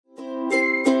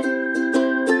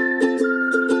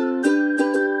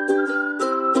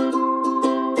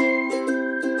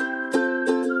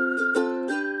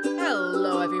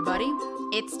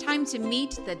to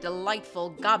meet the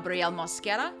delightful Gabrielle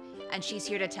Mosquera, and she's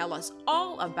here to tell us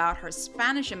all about her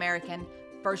Spanish-American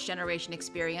first-generation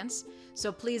experience.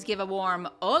 So please give a warm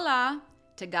hola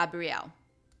to Gabrielle.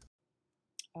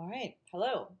 All right.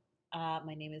 Hello.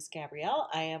 My name is Gabrielle.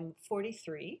 I am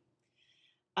 43.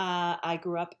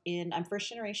 I'm first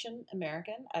generation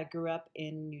American. I grew up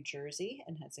in New Jersey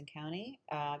in Hudson County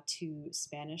to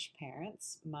Spanish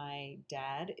parents.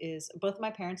 Both of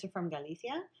my parents are from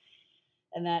Galicia,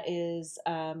 and that is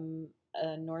a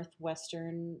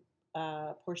northwestern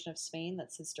portion of Spain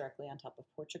that sits directly on top of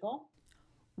Portugal.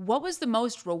 What was the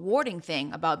most rewarding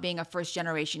thing about being a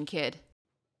first-generation kid?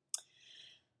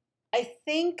 I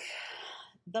think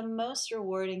the most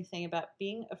rewarding thing about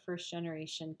being a first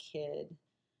generation kid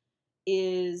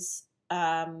is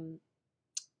the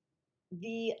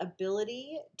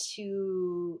ability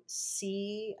to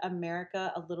see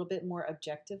America a little bit more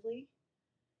objectively,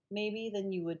 maybe,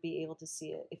 than you would be able to see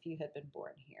it if you had been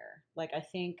born here. Like, I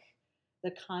think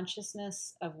the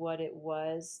consciousness of what it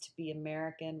was to be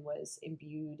American was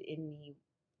imbued in me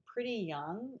pretty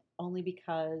young, only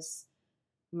because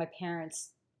my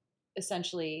parents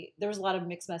essentially, there was a lot of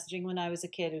mixed messaging when I was a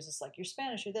kid. It was just like, you're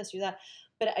Spanish, you're this, you're that.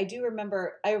 But I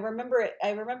remember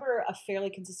a fairly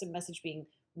consistent message being,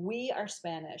 we are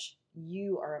Spanish,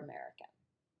 you are American.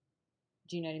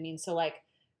 Do you know what I mean? So like,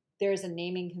 there's a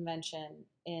naming convention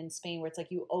in Spain where it's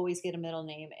like you always get a middle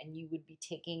name, and you would be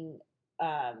taking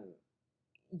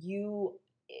you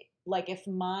like, if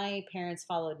my parents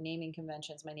followed naming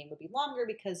conventions, my name would be longer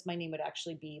because my name would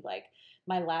actually be like,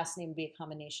 my last name would be a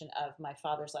combination of my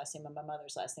father's last name and my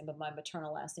mother's last name, but my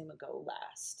maternal last name would go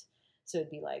last. So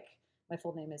it'd be like, my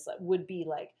full name would be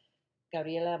like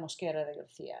Gabriela Mosquera de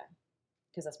Garcia,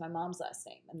 because that's my mom's last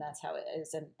name, and that's how it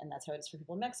is, and that's how it is for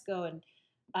people in Mexico. And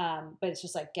but it's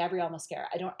just like Gabrielle Mosquera.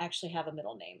 I don't actually have a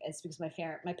middle name. It's because my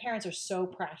parents are so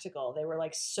practical. They were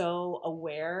like so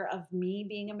aware of me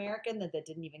being American that they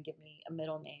didn't even give me a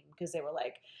middle name, because they were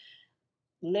like,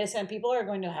 listen, people are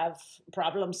going to have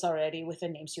problems already with the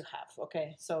names you have.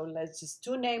 Okay, so let's just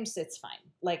 2 names. It's fine.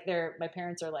 Like, my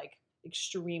parents are like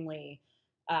extremely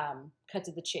cut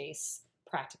to the chase,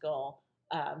 practical.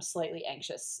 Slightly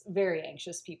anxious, very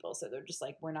anxious people. So they're just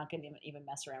like, we're not going to even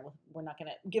mess around with, we're not going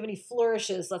to give any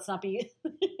flourishes. Let's not be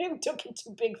don't get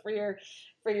too big for your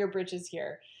britches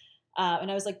here. And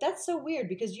I was like, that's so weird,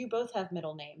 because you both have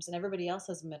middle names and everybody else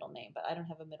has a middle name, but I don't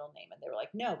have a middle name. And they were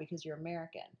like, no, because you're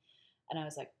American. And I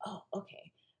was like, oh,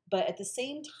 okay. But at the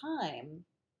same time,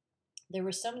 there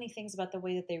were so many things about the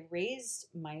way that they raised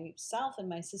myself and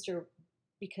my sister,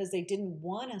 because they didn't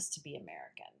want us to be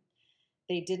American.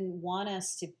 They didn't want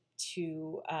us to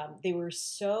they were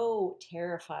so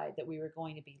terrified that we were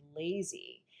going to be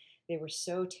lazy. They were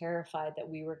so terrified that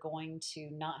we were going to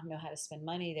not know how to spend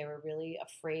money. They were really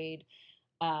afraid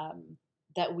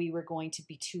that we were going to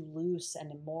be too loose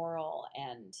and immoral.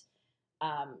 And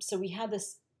so we had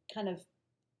this kind of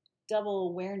double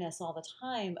awareness all the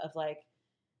time of like,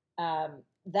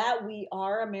 that we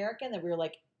are American, that we were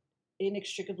like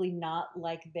inextricably not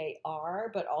like they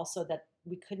are, but also that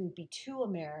we couldn't be too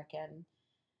American,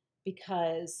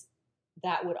 because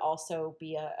that would also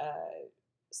be a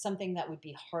something that would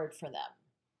be hard for them,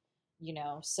 you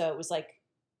know? So it was like,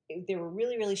 they were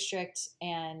really, really strict,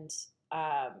 and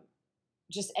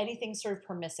just anything sort of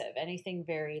permissive, anything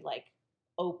very like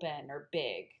open or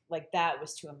big, like that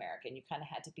was too American. You kind of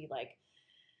had to be like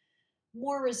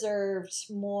more reserved,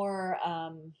 more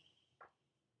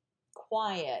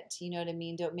quiet, you know what I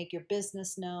mean? Don't make your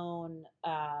business known.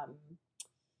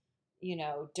 You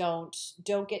know, don't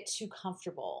get too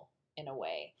comfortable in a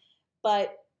way.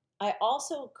 But I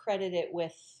also credit it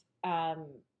with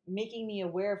making me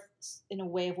aware of, in a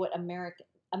way, of what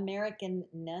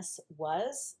Americanness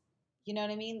was. You know what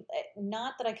I mean?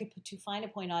 Not that I could put too fine a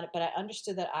point on it, but I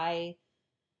understood that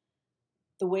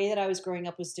the way that I was growing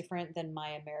up was different than my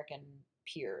American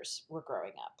peers were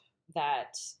growing up.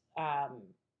 That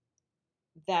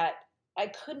I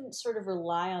couldn't sort of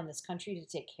rely on this country to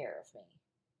take care of me.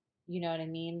 You know what I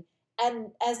mean?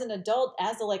 And as an adult,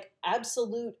 as a like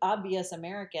absolute obvious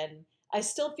American, I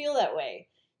still feel that way,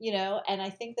 you know? And I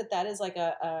think that is like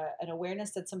an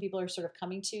awareness that some people are sort of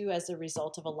coming to as a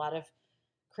result of a lot of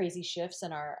crazy shifts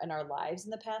in our lives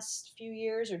in the past few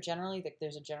years, or generally like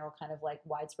there's a general kind of like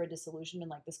widespread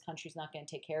disillusionment, like this country's not going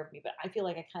to take care of me. But I feel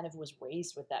like I kind of was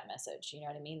raised with that message, you know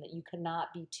what I mean? That you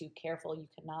cannot be too careful. You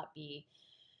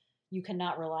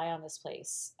cannot rely on this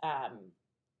place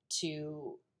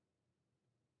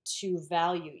to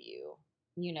value you.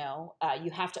 You know, you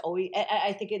have to always.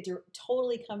 I think it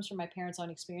totally comes from my parents' own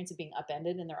experience of being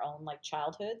upended in their own like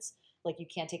childhoods. Like, you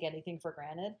can't take anything for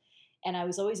granted, And I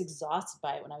was always exhausted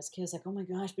by it when I was a kid. I was like, oh my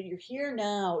gosh, but you're here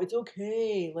now. It's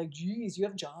okay. Like, geez, you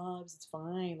have jobs. It's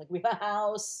fine. Like, we have a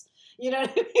house. You know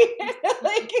what I mean?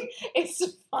 Like, it's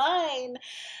fine.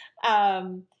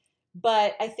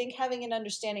 But I think having an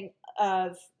understanding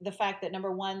of the fact that,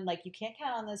 number one, like, you can't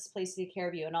count on this place to take care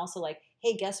of you. And also, like,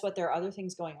 hey, guess what? There are other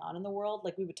things going on in the world.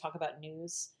 Like, we would talk about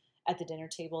news at the dinner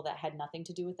table that had nothing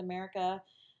to do with America.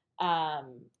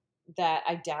 Um, that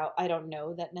I don't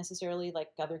know that necessarily like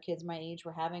other kids my age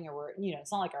were having, or were,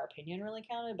 it's not like our opinion really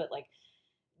counted, but like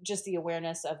just the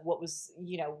awareness of what was,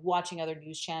 watching other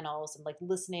news channels and like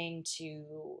listening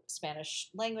to Spanish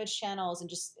language channels and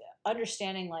just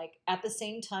understanding like at the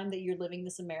same time that you're living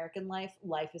this American life,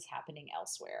 life is happening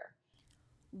elsewhere.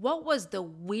 What was the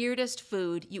weirdest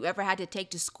food you ever had to take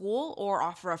to school or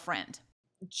offer a friend?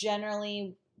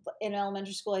 Generally, in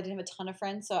elementary school, I didn't have a ton of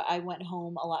friends, so I went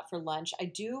home a lot for lunch. I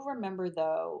do remember,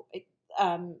 though,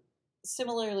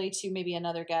 similarly to maybe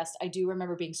another guest, I do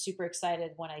remember being super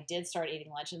excited when I did start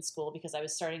eating lunch in school because I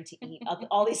was starting to eat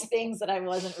all these things that I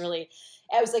wasn't really.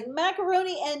 I was like,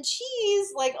 macaroni and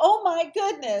cheese, like, oh my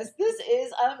goodness, this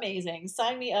is amazing.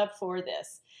 Sign me up for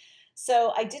this.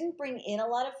 So I didn't bring in a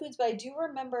lot of foods, but I do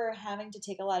remember having to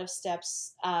take a lot of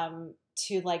steps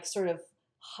to like sort of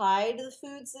hide the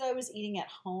foods that I was eating at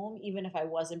home, even if I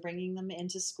wasn't bringing them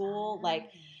into school. Like,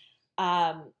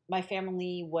 my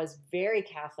family was very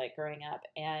Catholic growing up,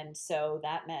 and so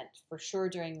that meant for sure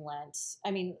during Lent.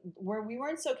 I mean, we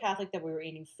weren't so Catholic that we were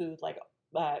eating food like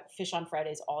fish on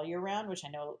Fridays all year round, which I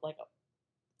know like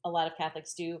a lot of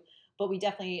Catholics do, but we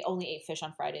definitely only ate fish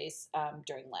on Fridays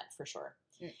during Lent for sure.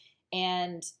 Mm.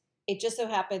 And it just so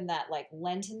happened that like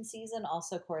Lenten season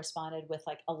also corresponded with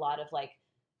like a lot of like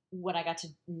when I got to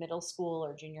middle school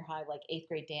or junior high, like eighth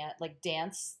grade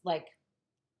dance like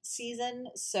season.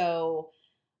 So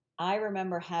I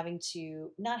remember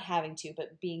not having to,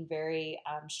 but being very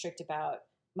strict about.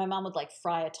 My mom would like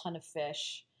fry a ton of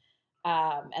fish,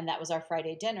 and that was our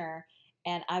Friday dinner.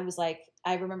 And I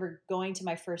remember going to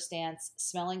my first dance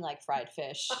smelling like fried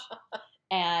fish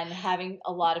and having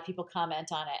a lot of people comment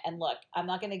on it. And look, I'm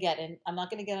not going to get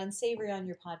unsavory on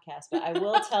your podcast, but I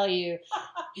will tell you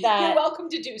that you're welcome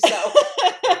to do so.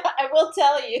 I will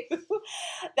tell you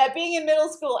that being in middle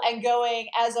school and going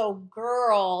as a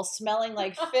girl smelling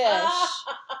like fish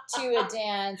to a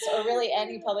dance or really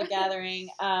any public gathering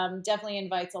definitely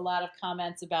invites a lot of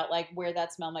comments about like where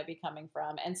that smell might be coming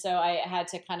from. And so I had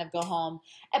to kind of go home.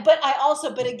 But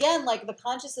again, like the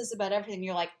consciousness about everything,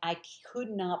 you're like, I could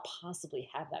not possibly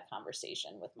have that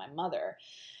conversation with my mother.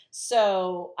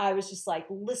 So I was just like,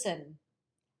 listen,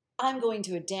 I'm going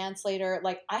to a dance later.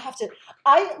 Like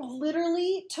I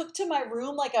literally took to my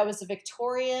room like I was a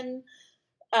Victorian,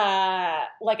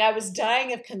 like I was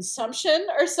dying of consumption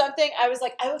or something. I was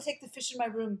like, I will take the fish in my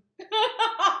room.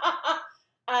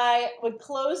 I would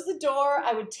close the door.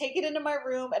 I would take it into my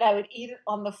room and I would eat it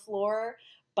on the floor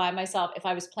by myself if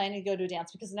I was planning to go to a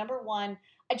dance. Because number one,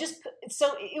 it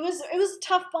was a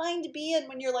tough bind to be in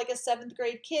when you're like a 7th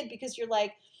grade kid because you're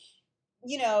like,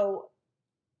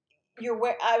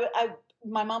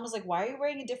 my mom was like, why are you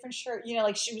wearing a different shirt?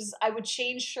 Like I would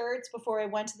change shirts before I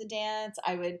went to the dance.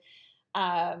 I would,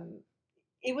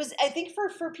 it was, I think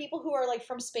for people who are like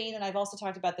from Spain, and I've also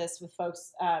talked about this with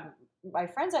folks, my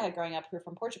friends I had growing up who are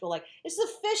from Portugal, like it's a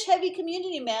fish heavy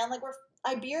community, man. Like we're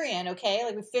Iberian, okay?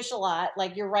 Like we fish a lot.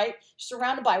 Like you're right,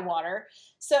 surrounded by water.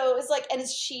 So it's like, and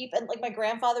it's cheap. And like my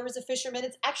grandfather was a fisherman.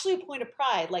 It's actually a point of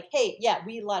pride. Like, hey, yeah,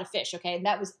 we eat a lot of fish, okay? And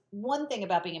that was one thing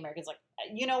about being Americans. Like,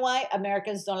 you know why?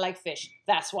 Americans don't like fish.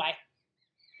 That's why.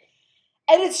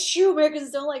 And it's true,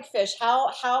 Americans don't like fish.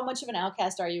 How much of an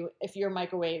outcast are you if you're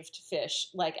microwaved fish?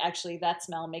 Like actually that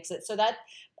smell makes it so that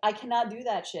I cannot do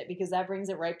that shit because that brings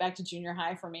it right back to junior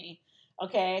high for me.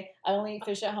 Okay? I only eat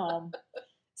fish at home.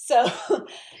 So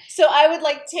I would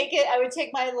like I would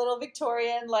take my little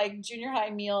Victorian like junior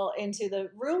high meal into the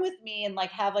room with me and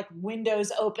like have like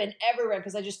windows open everywhere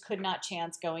because I just could not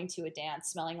chance going to a dance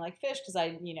smelling like fish because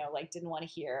I, like didn't want to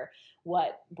hear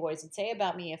what boys would say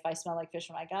about me if I smelled like fish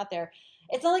when I got there.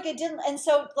 It's not like I didn't. And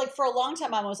so like for a long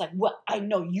time, I was like, well, I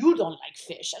know you don't like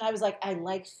fish. And I was like, I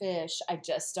like fish. I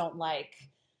just don't like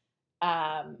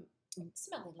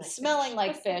smelling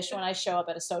like fish when I show up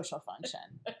at a social function.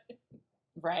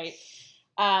 Right.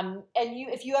 And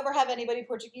if you ever have anybody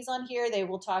Portuguese on here, they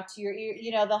will talk to your ear.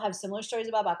 They'll have similar stories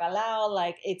about bacalhau.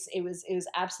 Like it was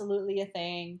absolutely a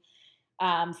thing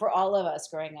for all of us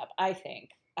growing up, I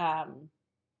think.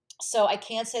 So I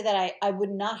can't say that I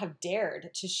would not have dared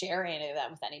to share any of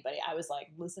that with anybody. I was like,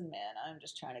 listen, man, I'm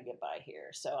just trying to get by here.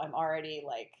 So I'm already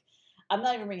like, I'm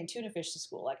not even bringing tuna fish to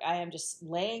school. Like I am just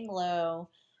laying low.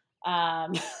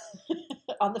 um,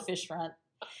 on the fish front.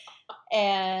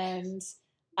 And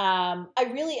I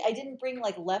didn't bring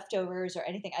like leftovers or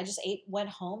anything. I just went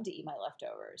home to eat my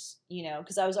leftovers,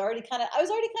 because I was already kind of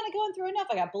going through enough.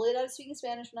 I got bullied out of speaking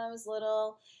Spanish when I was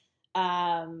little.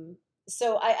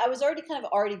 So I was already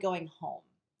already going home.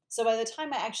 So by the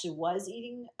time I actually was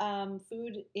eating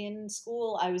food in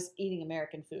school, I was eating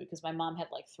American food because my mom had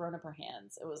like thrown up her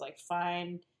hands. It was like,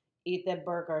 fine, eat the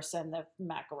burger, send the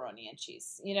macaroni and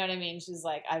cheese. You know what I mean? She's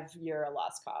like, you're a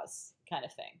lost cause kind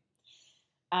of thing.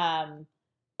 And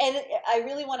I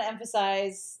really want to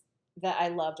emphasize that I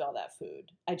loved all that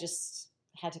food. I just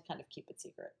had to kind of keep it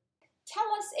secret. Tell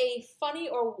us a funny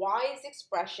or wise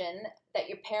expression that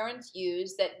your parents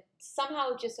use that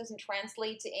somehow just doesn't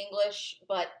translate to English,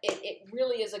 but it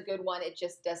really is a good one. It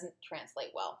just doesn't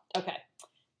translate well. Okay.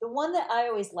 The one that I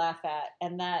always laugh at,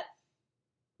 and that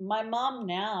my mom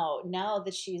now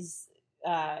that she's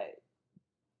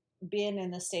been in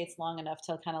the States long enough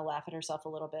to kind of laugh at herself a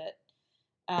little bit,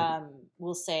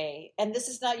 will say, and this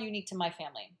is not unique to my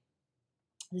family.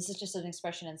 This is just an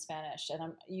expression in Spanish,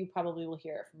 and you probably will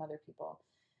hear it from other people.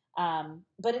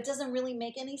 But it doesn't really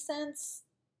make any sense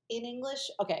in English.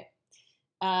 Okay.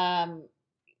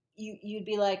 You'd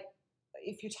be like,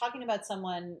 if you're talking about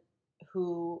someone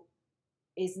who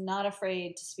is not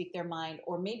afraid to speak their mind,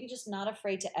 or maybe just not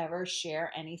afraid to ever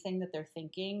share anything that they're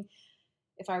thinking.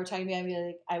 If I were talking to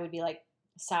you, I would be like,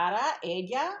 Sara,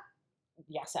 ella,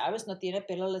 ya sabes, no tiene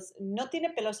pelos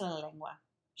en la lengua.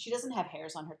 She doesn't have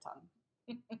hairs on her tongue.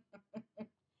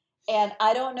 And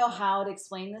I don't know how to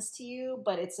explain this to you,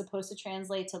 but it's supposed to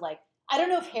translate to like, I don't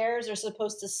know if hairs are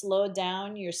supposed to slow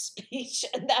down your speech,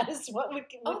 and that is what would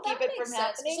keep it from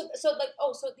happening. So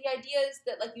the idea is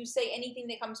that like you say anything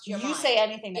that comes to your mind. You say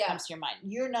anything that comes to your mind.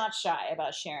 You're not shy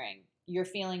about sharing your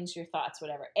feelings, your thoughts,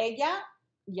 whatever. Ella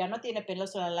ya no tiene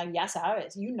pelos en la lengua, ya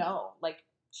sabes, like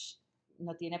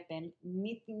no tiene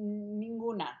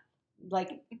ninguna,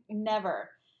 like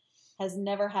has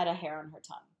never had a hair on her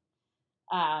tongue.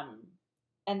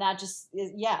 And that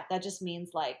just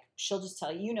means like, she'll just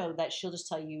tell you,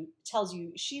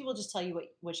 she will just tell you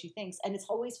what she thinks. And it's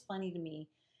always funny to me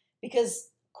because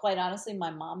quite honestly, my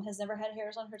mom has never had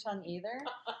hairs on her tongue either.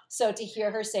 So to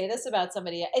hear her say this about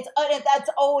somebody, that's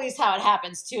always how it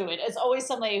happens too. It's always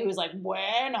somebody who's like,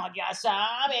 bueno, ya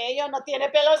sabe, ella no tiene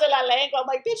pelos en la lengua. I'm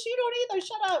like, bitch, you don't either.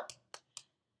 Shut up.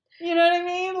 You know what I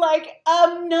mean? Like,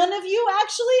 none of you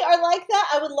actually are like that.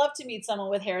 I would love to meet someone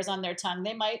with hairs on their tongue.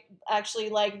 They might actually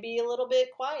like be a little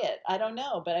bit quiet. I don't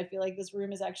know, but I feel like this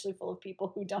room is actually full of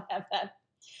people who don't have that.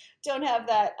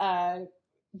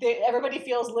 Everybody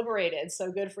feels liberated.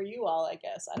 So good for you all, I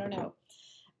guess. I don't know.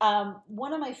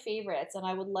 One of my favorites, and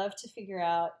I would love to figure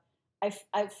out. I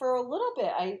for a little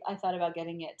bit, I thought about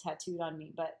getting it tattooed on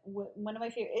me, but one of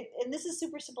my favorite, and this is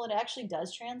super simple, and it actually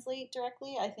does translate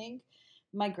directly, I think.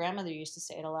 My grandmother used to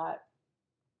say it a lot.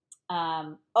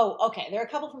 Okay. There are a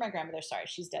couple from my grandmother. Sorry,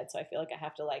 she's dead, so I feel like I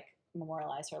have to like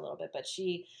memorialize her a little bit. But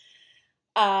she,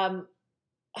 one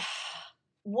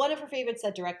of her favorites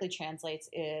that directly translates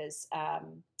is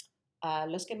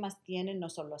 "Los que más tienen no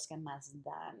son los que más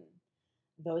dan."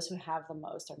 Those who have the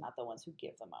most are not the ones who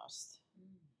give the most.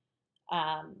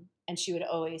 And she would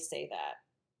always say that.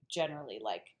 Generally,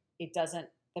 like it doesn't.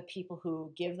 The people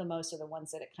who give the most are the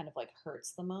ones that it kind of like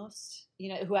hurts the most,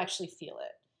 who actually feel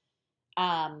it.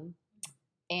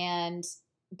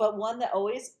 But one that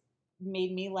always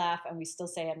made me laugh, and we still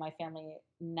say it in my family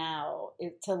now,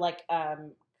 to like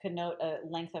connote a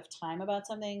length of time about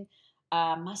something,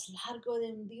 más largo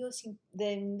de un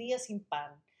día sin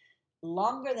pan,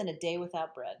 longer than a day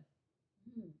without bread.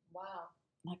 Wow.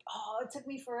 I'm like, oh, it took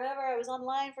me forever. I was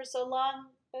online for so long.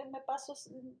 Me pasó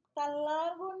tan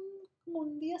largo como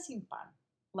un día sin pan.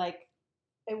 Like,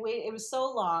 it was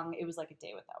so long, it was like a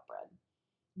day without bread.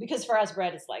 Because for us,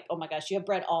 bread is like, oh my gosh, you have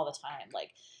bread all the time.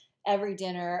 Like, every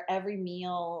dinner, every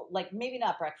meal, like, maybe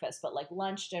not breakfast, but like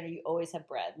lunch, dinner, you always have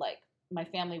bread. Like, my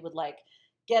family would like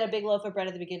get a big loaf of bread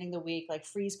at the beginning of the week, like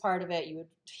freeze part of it. You would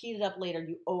heat it up later.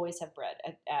 You always have bread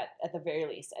at the very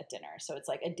least at dinner. So it's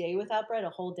like a day without bread, a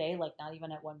whole day, like not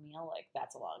even at one meal. Like,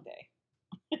 that's a long day.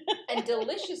 And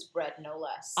delicious bread, no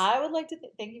less. I would like to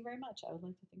thank you very much. I would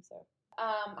like to think so.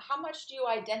 How much do you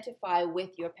identify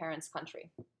with your parents'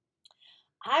 country?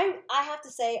 I have to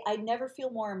say, I never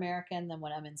feel more American than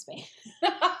when I'm in Spain.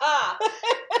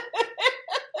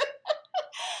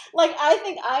 Like, I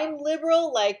think I'm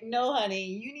liberal. Like, no, honey,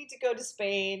 you need to go to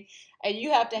Spain, and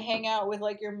you have to hang out with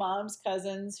like your mom's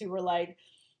cousins who were like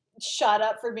shot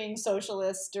up for being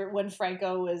socialist, or when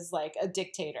Franco was like a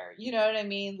dictator. You know what I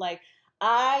mean? Like,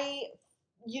 I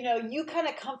you kind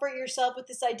of comfort yourself with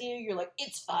this idea. You're like,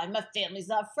 it's fine. My family's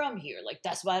not from here. Like,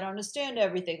 that's why I don't understand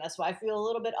everything. That's why I feel a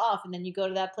little bit off. And then you go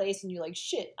to that place and you're like,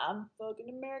 shit, I'm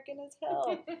fucking American as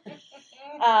hell.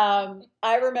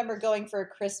 I remember going for a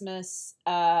Christmas,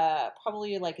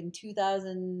 probably like in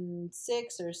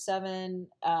 2006 or 7,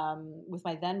 with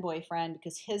my then boyfriend,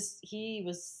 because he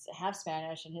was half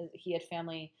Spanish and he had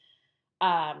family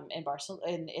in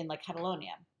Barcelona, in like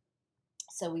Catalonia.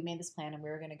 So we made this plan, and we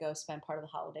were going to go spend part of the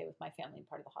holiday with my family and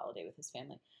part of the holiday with his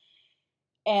family.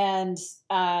 And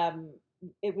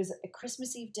it was a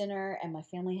Christmas Eve dinner, and my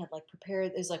family had like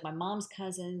prepared. It was like my mom's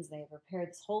cousins. They prepared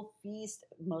this whole feast,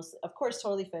 most of course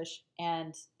totally fish,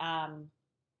 and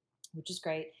which is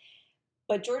great.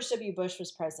 But George W. Bush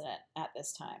was president at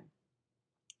this time,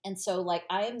 and so like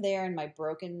I am there in my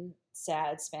broken,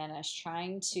 sad Spanish,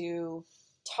 trying to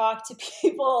talk to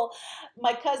people.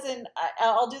 My cousin,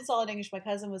 I'll do this all in English.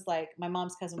 My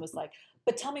mom's cousin was like,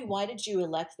 but tell me, why did you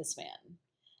elect this man?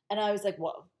 And I was like,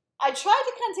 well, I tried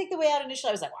to kind of take the way out initially.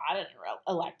 I was like, well, I didn't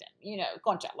elect him,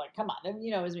 Concha, like, come on.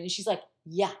 And, she's like,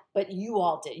 yeah, but you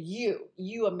all did.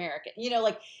 You American,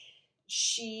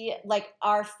 like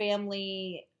our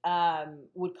family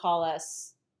would call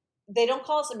us, they don't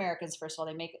call us Americans, first of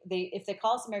all. If they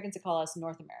call us Americans, they call us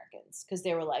North Americans, because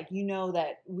they were like,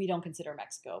 that we don't consider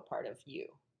Mexico part of you.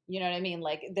 You know what I mean?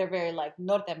 Like, they're very like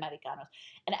Norteamericanos.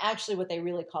 And actually what they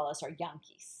really call us are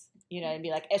Yankees. And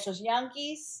be like, esos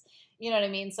Yankees. You know what I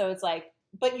mean? So it's like,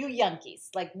 but you Yankees,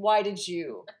 like, why did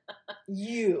you,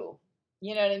 you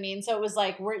know what I mean? So it was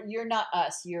like, you're not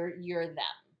us, you're them.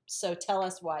 So tell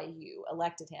us why you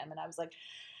elected him. And I was like,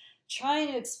 trying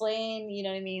to explain,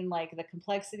 like the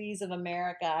complexities of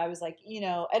America. I was like,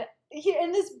 and here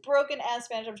in this broken ass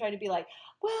Spanish, I'm trying to be like,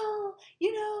 well,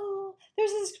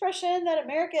 there's this expression that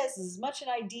America is as much an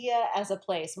idea as a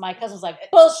place. My cousin was like,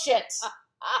 bullshit.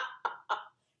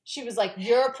 She was like,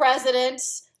 your president,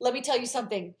 let me tell you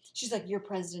something. She's like, your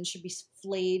president should be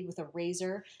flayed with a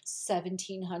razor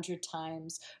 1,700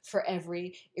 times for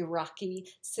every Iraqi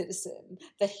citizen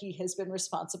that he has been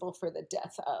responsible for the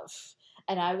death of.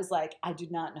 And I was like, I do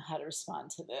not know how to respond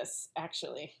to this,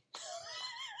 actually.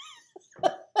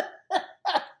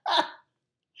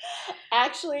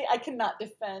 Actually, I cannot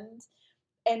defend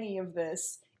any of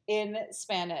this in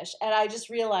Spanish. And I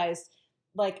just realized,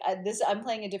 like, I'm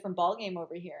playing a different ball game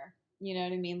over here. You know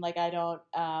what I mean? Like, I don't,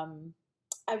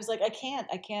 I was like, I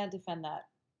can't defend that.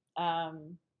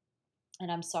 And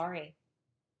I'm sorry,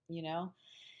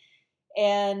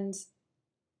 and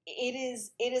it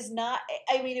is not,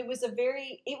 I mean, it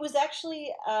was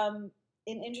actually,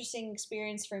 an interesting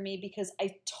experience for me, because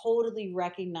I totally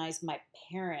recognized my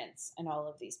parents and all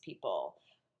of these people,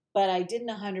 but I didn't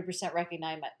 100%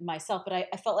 recognize myself. But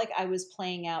I felt like I was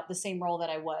playing out the same role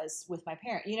that I was with my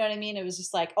parent. You know what I mean? It was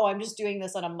just like, oh, I'm just doing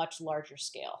this on a much larger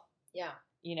scale. Yeah.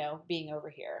 Being over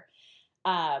here.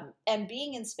 And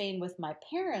being in Spain with my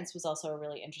parents was also a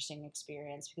really interesting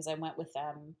experience, because I went with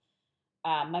them.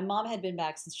 My mom had been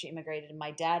back since she immigrated, and my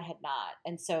dad had not.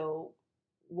 And so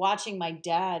watching my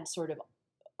dad sort of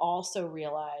also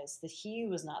realize that he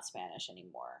was not Spanish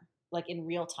anymore, like in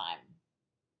real time,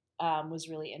 was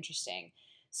really interesting.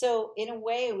 So in a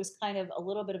way, it was kind of a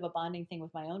little bit of a bonding thing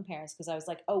with my own parents, because I was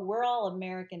like, oh, we're all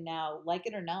American now, like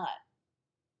it or not.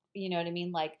 You know what I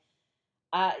mean? Like,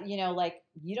 like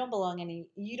you don't belong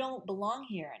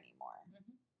here anymore.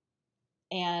 Mm-hmm.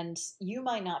 And you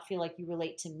might not feel like you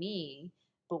relate to me,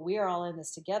 but we are all in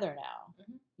this together now.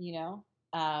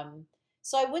 Mm-hmm.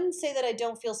 So I wouldn't say that I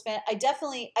don't feel Spanish. I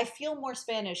feel more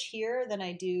Spanish here than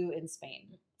I do in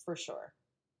Spain, for sure.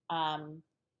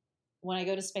 When I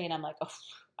go to Spain, I'm like, oh,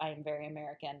 I am very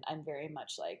American. I'm very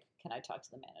much like, can I talk to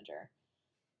the manager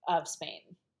of Spain?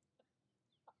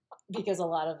 Because a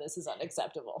lot of this is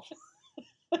unacceptable.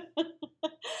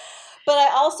 But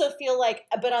I also feel like,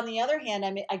 but on the other hand,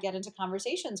 I get into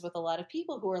conversations with a lot of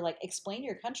people who are like, explain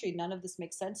your country. None of this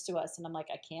makes sense to us. And I'm like,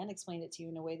 I can explain it to you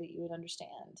in a way that you would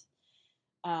understand.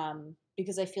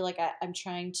 Because I feel like I'm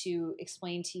trying to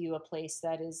explain to you a place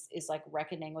that is like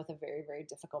reckoning with a very, very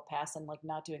difficult past, and like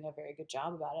not doing a very good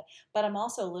job about it. But I'm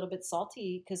also a little bit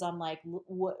salty, because I'm like,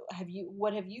 what have you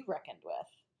reckoned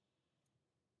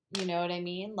with? You know what I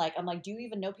mean? Like, I'm like, do you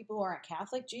even know people who aren't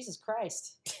Catholic? Jesus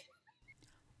Christ.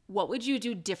 What would you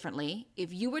do differently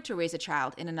if you were to raise a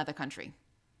child in another country?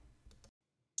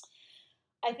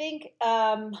 I think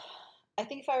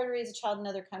if I were to raise a child in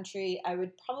another country, I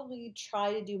would probably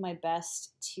try to do my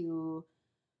best to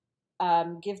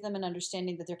give them an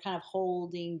understanding that they're kind of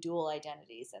holding dual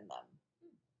identities in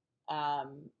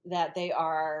them. That they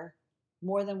are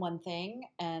more than one thing,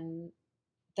 and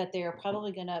that they are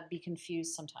probably going to be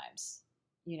confused sometimes.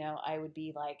 I would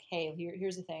be like, hey,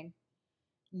 here's the thing.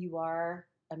 You are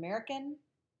American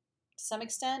to some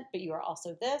extent, but you are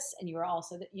also this, and you are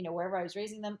also, wherever I was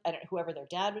raising them, I don't, whoever their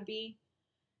dad would be,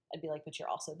 I'd be like, but you're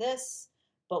also this,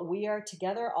 but we are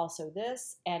together also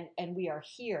this, and we are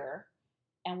here,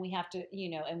 and we have to,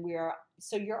 and we are,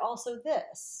 so you're also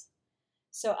this.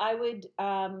 So I would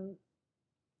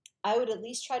at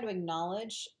least try to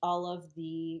acknowledge all of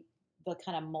the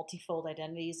kind of multifold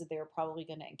identities that they were probably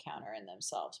going to encounter in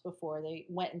themselves before they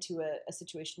went into a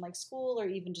situation like school, or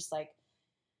even just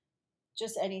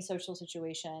any social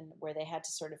situation where they had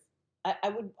to sort of, I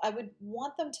would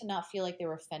want them to not feel like they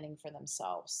were fending for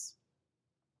themselves,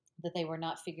 that they were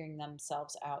not figuring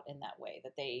themselves out in that way,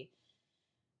 that they,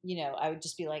 I would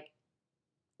just be like,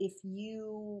 if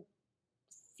you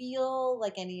feel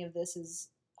like any of this is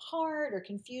hard or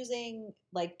confusing,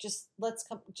 like just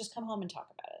come home and talk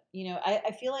about it.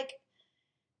 I feel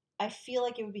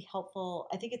like it would be helpful.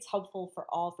 I think it's helpful for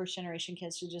all first generation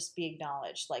kids to just be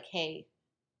acknowledged, like, hey,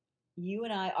 you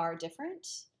and I are different.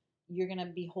 You're going to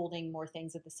be holding more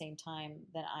things at the same time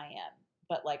than I am.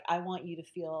 But like, I want you to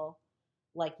feel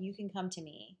like you can come to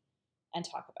me and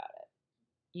talk about it,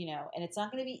 and it's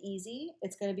not going to be easy.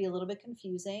 It's going to be a little bit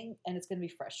confusing, and it's going to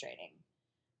be frustrating.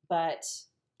 But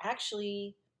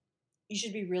actually, you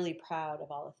should be really proud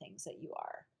of all the things that you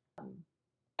are.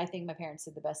 I think my parents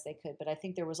did the best they could, but I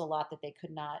think there was a lot that they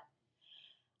could not.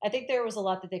 I think there was a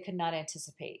lot that they could not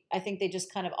anticipate. I think they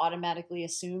just kind of automatically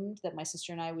assumed that my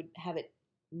sister and I would have it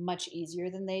much easier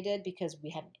than they did because we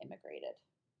hadn't immigrated.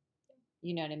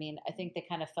 You know what I mean? I think they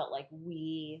kind of felt like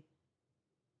we,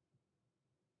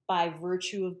 by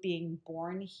virtue of being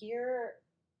born here,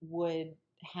 would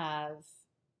have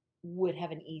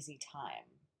an easy time.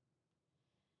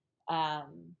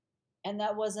 And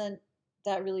that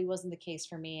really wasn't the case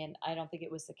for me, and I don't think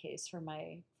it was the case for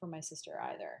my sister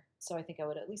either. So I think I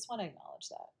would at least want to acknowledge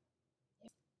that.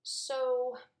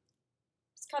 So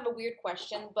it's kind of a weird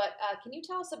question, but can you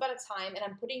tell us about a time, and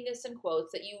I'm putting this in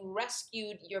quotes, that you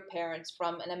rescued your parents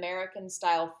from an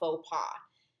American-style faux pas?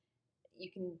 You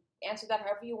can answer that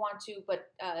however you want to,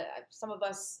 but some of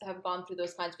us have gone through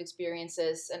those kinds of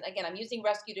experiences. And again, I'm using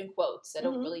rescued in quotes. I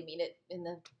don't really mean it in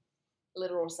the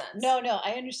literal sense. No,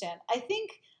 I understand.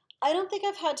 I don't think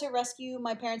I've had to rescue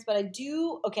my parents, but I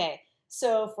do. Okay,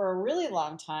 so for a really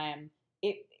long time,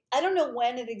 I don't know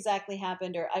when it exactly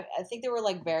happened, or I think there were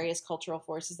like various cultural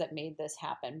forces that made this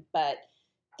happen, but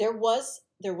there was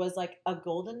like a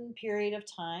golden period of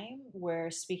time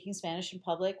where speaking Spanish in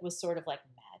public was sort of like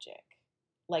magic.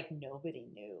 Like nobody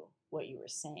knew what you were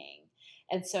saying.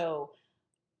 And so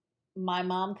my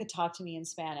mom could talk to me in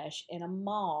Spanish in a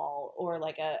mall or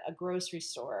like a grocery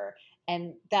store.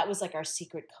 And that was like our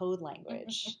secret code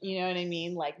language. You know what I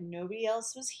mean? Like nobody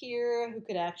else was here who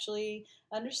could actually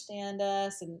understand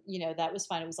us. And, that was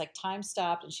fine. It was like time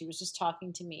stopped and she was just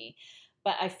talking to me.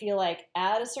 But I feel like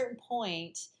at a certain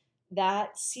point,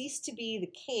 that ceased to be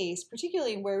the case,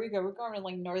 particularly where we go. We're going to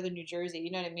like northern New Jersey.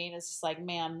 You know what I mean? It's just like,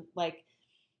 man, like,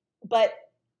 but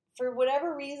for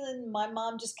whatever reason, my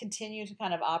mom just continued to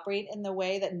kind of operate in the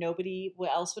way that nobody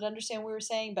else would understand what we were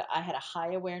saying. But I had a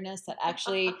high awareness that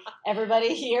actually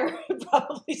everybody here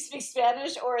probably speaks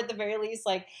Spanish, or at the very least,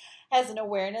 like has an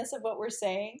awareness of what we're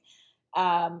saying.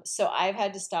 So I've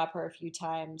had to stop her a few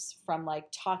times from like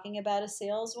talking about a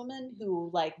saleswoman who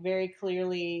like very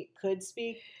clearly could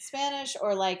speak Spanish,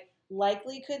 or like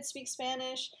likely could speak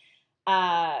Spanish.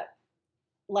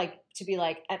 Like to be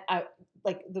like, I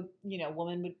like the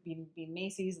woman would be in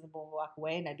Macy's and the woman would walk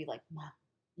away, and I'd be like, Mom,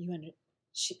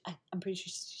 I'm pretty sure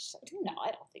she's like, no,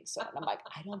 I don't think so. And I'm like,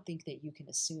 I don't think that you can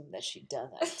assume that she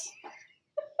doesn't.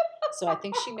 So I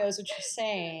think she knows what you're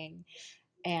saying,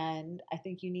 and I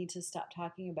think you need to stop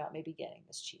talking about maybe getting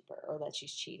this cheaper, or that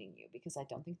she's cheating you, because I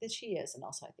don't think that she is, and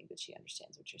also I think that she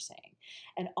understands what you're saying.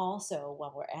 And also,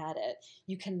 while we're at it,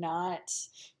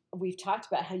 we've talked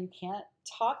about how you can't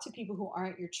talk to people who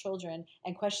aren't your children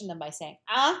and question them by saying,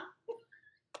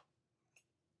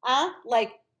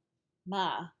 like,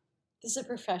 Ma, this is a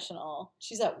professional.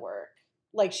 She's at work.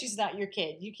 Like, she's not your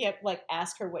kid. You can't, like,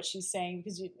 ask her what she's saying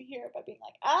because you didn't hear it by being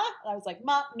like, And I was like,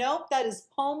 Ma, nope, that is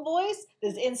home voice.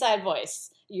 This is inside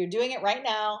voice. You're doing it right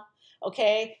now,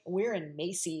 okay? We're in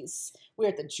Macy's. We're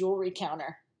at the jewelry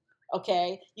counter,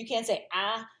 okay? You can't say,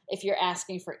 if you're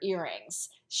asking for earrings.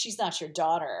 She's not your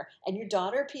daughter. And your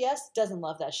daughter, P.S., doesn't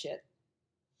love that shit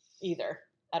either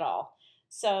at all.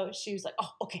 So she was like,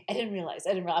 oh, okay, I didn't realize.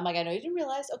 I'm like, I know you didn't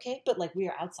realize. Okay, but like we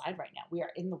are outside right now. We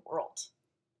are in the world.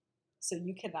 So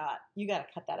you got to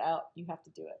cut that out. You have to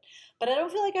do it. But I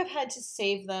don't feel like I've had to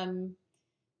save them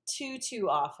too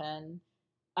often.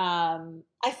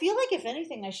 I feel like if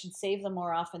anything, I should save them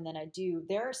more often than I do.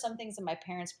 There are some things that my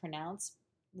parents pronounce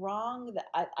wrong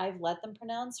that I've let them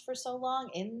pronounce for so long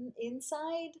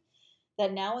inside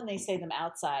that now when they say them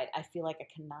outside, I feel like I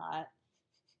cannot,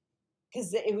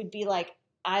 because it would be like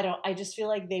I just feel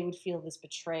like they would feel this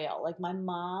betrayal. Like my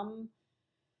mom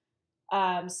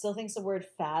still thinks the word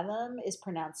fathom is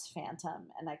pronounced phantom,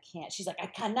 and I can't. She's like, I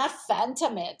cannot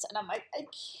phantom it, and I'm like, I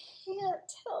can't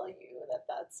tell you that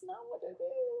that's not what it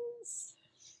is.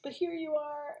 But here you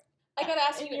are. I gotta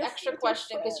ask you an extra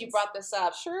question because you brought this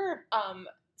up. Sure.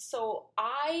 So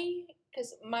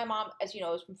because my mom, as you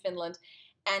know, is from Finland,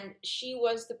 and she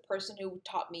was the person who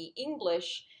taught me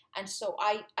English, and so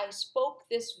I spoke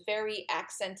this very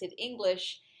accented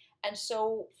English, and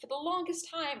so for the longest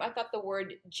time I thought the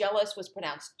word jealous was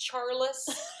pronounced charless,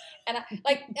 and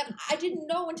I didn't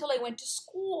know until I went to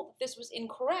school that this was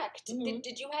incorrect. Mm-hmm.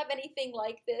 Did you have anything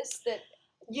like this that?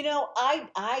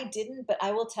 I didn't, but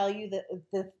I will tell you that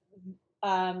the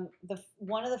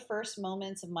one of the first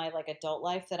moments of my like adult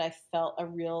life that I felt a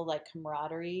real like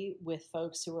camaraderie with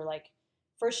folks who were like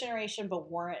first generation but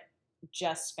weren't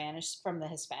just Spanish from the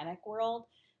Hispanic world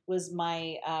was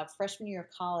my freshman year of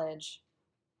college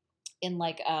in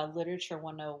like a literature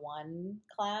 101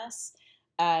 class,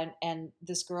 and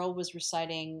this girl was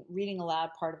reading aloud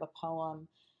part of a poem,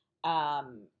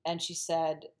 and she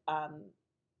said,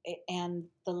 and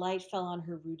the light fell on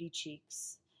her ruddy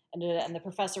cheeks. And the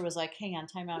professor was like, hang on,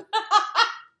 time out.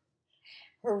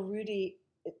 Her Rudy,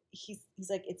 he's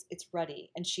like, it's ruddy.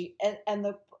 And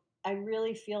I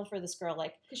really feel for this girl,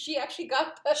 like, because she actually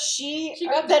got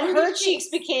then her cheeks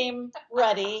became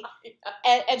ruddy.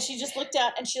 Yeah. And she just looked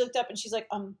out, and she looked up, and she's like,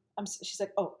 she's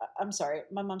like, oh, I'm sorry,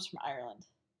 my mom's from Ireland.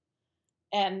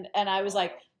 And I was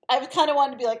like, I kind of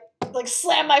wanted to be like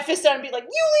slam my fist down and be like, you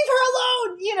leave her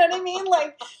alone. You know what I mean?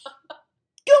 Like,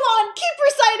 go on, keep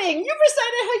reciting. You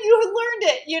recited how you had learned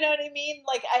it. You know what I mean?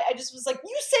 Like, I just was like,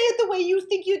 you say it the way you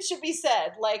think it should be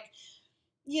said. Like,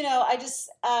 I just,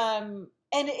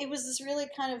 and it was this really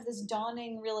kind of this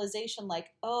dawning realization, like,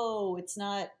 oh, it's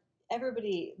not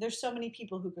everybody. There's so many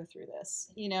people who go through this,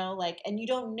 like, and you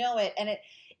don't know it. And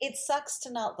it sucks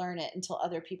to not learn it until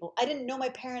other people. I didn't know my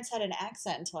parents had an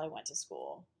accent until I went to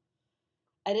school.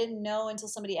 I didn't know until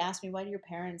somebody asked me, why do your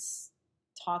parents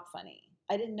talk funny?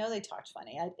 I didn't know they talked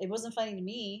funny. It wasn't funny to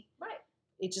me. Right.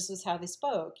 It just was how they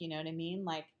spoke. You know what I mean?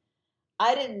 Like,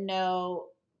 I didn't know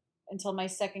until my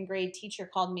second grade teacher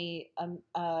called me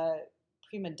a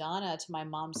prima donna to my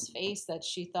mom's face, that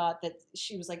she thought that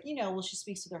she was like, well, she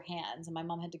speaks with her hands. And my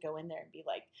mom had to go in there and be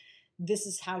like, this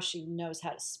is how she knows how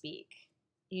to speak.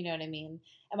 You know what I mean?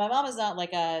 And my mom is not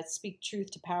like a speak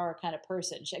truth to power kind of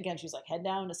person. She's like, head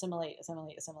down, assimilate,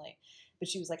 assimilate, assimilate. But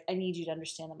she was like, I need you to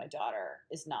understand that my daughter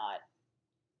is not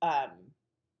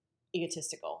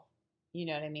egotistical. You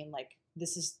know what I mean? Like,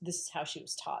 this is how she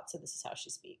was taught, so this is how she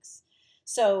speaks.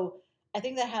 So I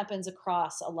think that happens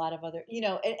across a lot of other,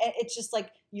 it's just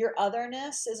like your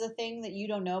otherness is a thing that you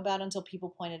don't know about until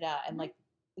people point it out. And like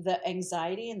the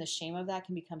anxiety and the shame of that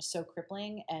can become so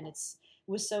crippling. And it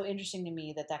was so interesting to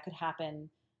me that could happen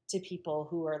to people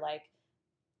who are like,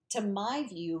 to my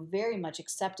view, very much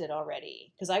accepted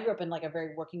already. Because I grew up in like a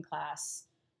very working class,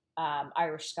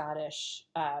 Irish, Scottish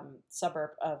suburb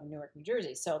of Newark, New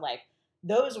Jersey. So like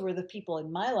those were the people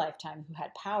in my lifetime who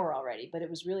had power already, but it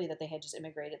was really that they had just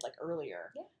immigrated like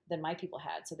earlier than my people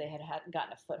had. So they hadn't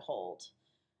gotten a foothold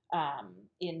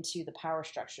into the power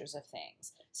structures of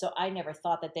things. So I never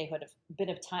thought that they would have been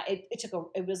of time.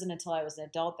 It wasn't until I was an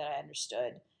adult that I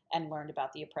understood and learned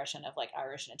about the oppression of like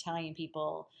Irish and Italian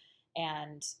people,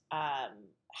 and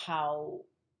how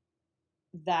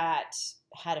that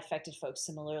had affected folks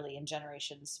similarly in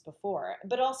generations before,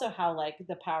 but also how like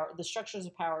the structures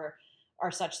of power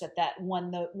are such that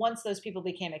once those people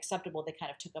became acceptable, they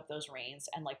kind of took up those reins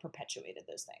and like perpetuated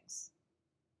those things.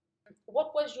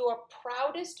 What was your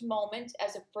proudest moment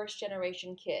as a first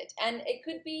generation kid? And it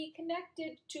could be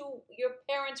connected to your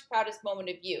parents' proudest moment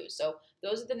of you. So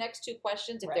those are the next two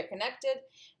questions. If they're connected,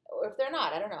 or if they're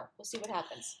not, I don't know. We'll see what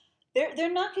happens.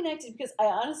 They're not connected because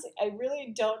I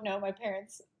really don't know my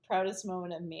parents' proudest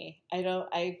moment of me.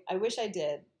 I wish I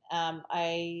did.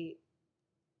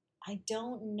 I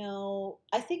don't know.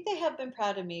 I think they have been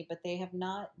proud of me, but they have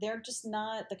not. They're just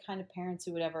not the kind of parents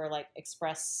who would ever like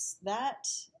express that.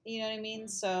 You know what I mean?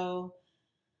 So,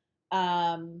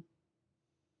 I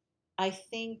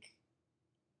think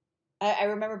I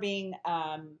remember being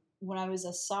when I was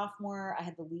a sophomore. I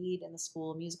had the lead in the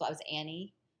school musical. I was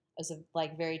Annie. I was a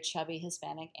like very chubby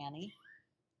Hispanic Annie.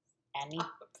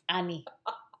 Annie.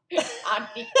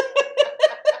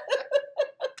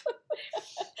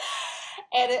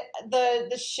 And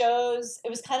the shows, it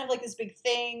was kind of like this big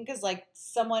thing because like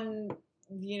someone,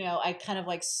 I kind of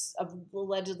like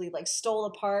allegedly like stole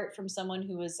a part from someone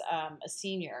who was a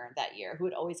senior that year who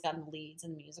had always gotten the leads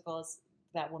in musicals.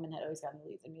 That woman had always gotten the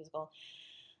leads in musical.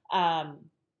 Um,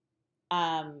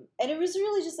 and it was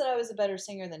really just that I was a better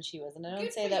singer than she was, and I don't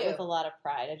Good say for that you. with a lot of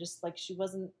pride. I just like she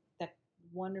wasn't that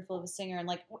wonderful of a singer, and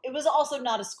like it was also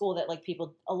not a school that like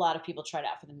a lot of people tried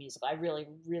out for the musical. I really,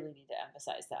 really need to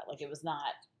emphasize that. Like it was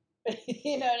not,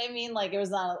 you know what I mean? Like it was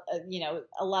not,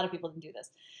 a lot of people didn't do this.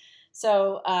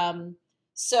 So,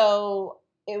 so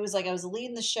it was like I was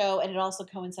leading the show, and it also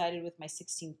coincided with my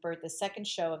 16th birthday. The second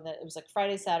show of it was like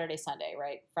Friday, Saturday, Sunday,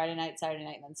 right? Friday night, Saturday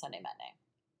night, and then Sunday matinee.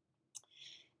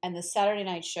 And the Saturday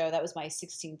night show, that was my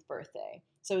 16th birthday.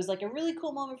 So it was like a really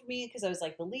cool moment for me because I was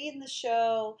like the lead in the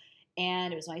show,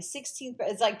 and it was my 16th.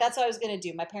 It's like that's what I was gonna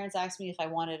do. My parents asked me if I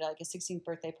wanted like a 16th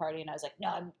birthday party, and I was like, no,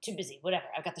 I'm too busy. Whatever,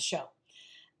 I've got the show.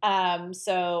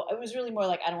 So it was really more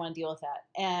like I don't want to deal with that.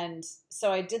 And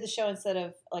so I did the show instead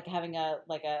of like having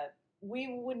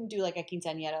we wouldn't do like a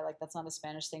quinceañera, like that's not a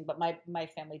Spanish thing, but my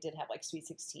family did have like sweet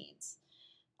 16s.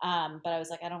 But I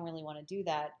was like, I don't really want to do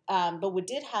that. But what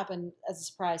did happen as a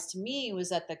surprise to me was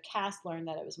that the cast learned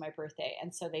that it was my birthday.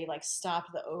 And so they like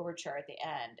stopped the overture at the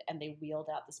end and they wheeled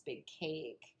out this big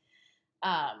cake.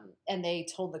 And they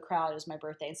told the crowd it was my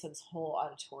birthday. And so this whole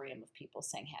auditorium of people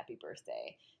sang happy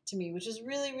birthday to me, which is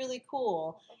really, really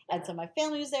cool. And so my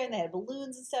family was there and they had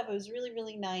balloons and stuff. It was really,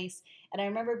 really nice. And I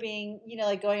remember being,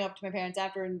 like going up to my parents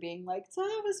after and being like, so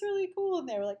that was really cool. And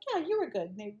they were like, yeah, you were good.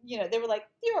 And they were like,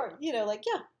 like,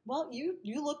 yeah, well,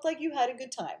 you looked like you had a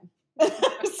good time.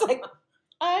 I was like,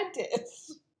 I did.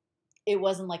 It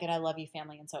wasn't like an I love you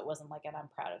family. And so it wasn't like an I'm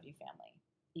proud of you family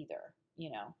either,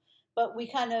 But we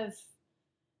kind of,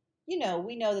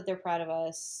 we know that they're proud of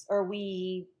us, or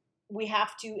we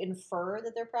have to infer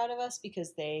that they're proud of us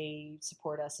because they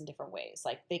support us in different ways.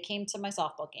 Like they came to my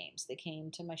softball games, they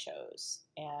came to my shows,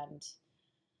 and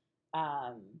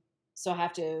so I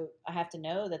have to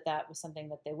know that that was something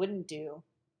that they wouldn't do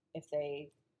if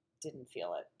they didn't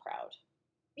feel it proud.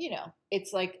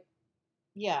 It's like,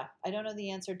 yeah, I don't know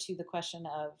the answer to the question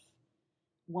of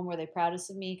when were they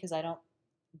proudest of me because I don't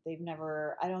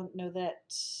know that.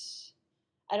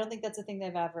 I don't think that's a thing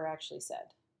they've ever actually said.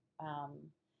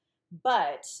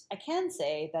 But I can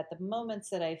say that the moments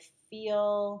that I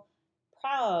feel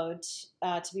proud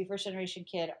to be a first generation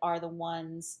kid are the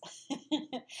ones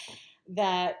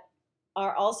that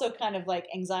are also kind of like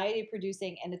anxiety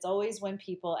producing. And it's always when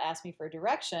people ask me for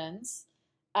directions.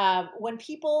 When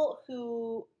people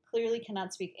who clearly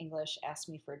cannot speak English ask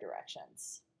me for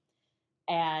directions.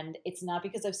 And it's not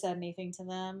because I've said anything to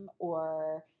them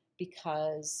or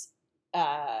because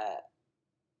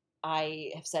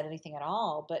I have said anything at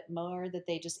all, but more that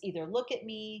they just either look at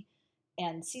me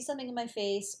and see something in my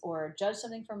face or judge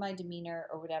something from my demeanor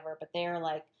or whatever, but they're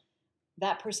like,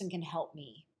 that person can help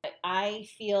me. I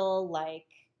feel like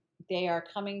they are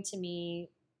coming to me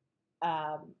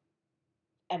and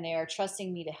they are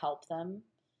trusting me to help them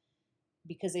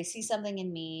because they see something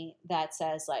in me that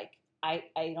says like, I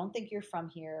don't think you're from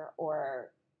here,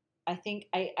 or I think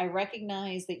I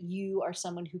recognize that you are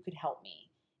someone who could help me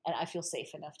and I feel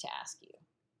safe enough to ask you.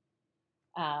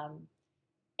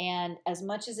 And as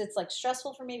much as it's like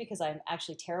stressful for me because I'm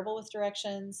actually terrible with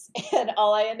directions and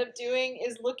all I end up doing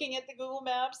is looking at the Google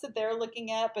Maps that they're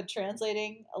looking at, but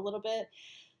translating a little bit.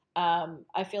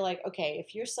 I feel like, okay,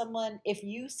 if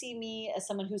you see me as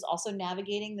someone who's also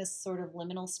navigating this sort of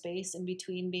liminal space in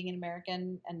between being an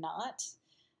American and not,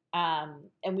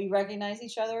 and we recognize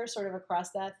each other sort of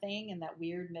across that thing and that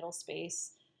weird middle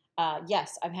space,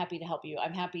 yes, I'm happy to help you.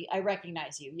 I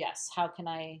recognize you. Yes. How can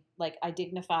I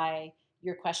dignify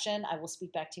your question? I will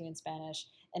speak back to you in Spanish.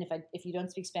 And if you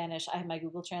don't speak Spanish, I have my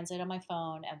Google Translate on my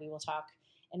phone and we will talk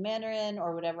in Mandarin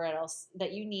or whatever else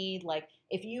that you need. Like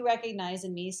if you recognize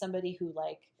in me somebody who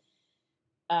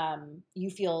you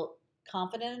feel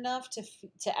confident enough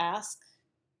to ask,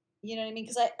 you know what I mean?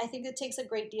 Because I think it takes a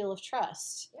great deal of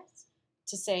trust. Yes.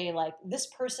 To say like, this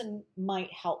person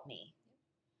might help me.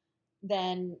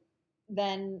 Then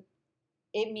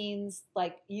it means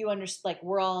like you understand, like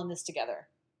we're all in this together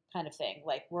kind of thing.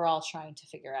 Like we're all trying to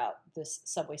figure out this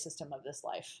subway system of this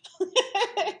life.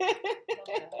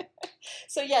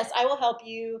 So yes, I will help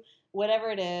you,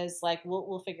 whatever it is, like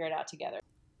we'll figure it out together.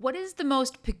 What is the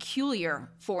most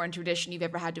peculiar foreign tradition you've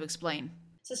ever had to explain?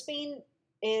 So Spain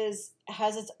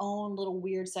has its own little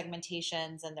weird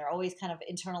segmentations and they're always kind of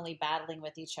internally battling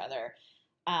with each other.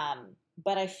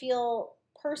 But I feel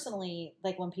personally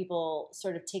like when people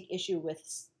sort of take issue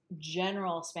with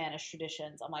general Spanish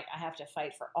traditions, I'm like, I have to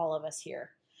fight for all of us here.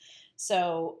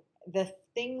 So the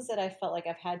things that I felt like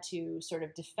I've had to sort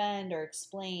of defend or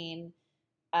explain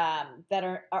that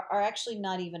are actually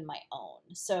not even my own.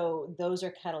 So those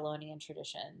are Catalonian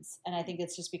traditions, and I think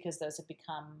it's just because those have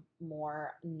become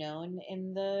more known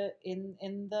in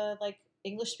the like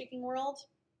English speaking world,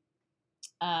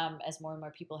 as more and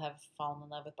more people have fallen in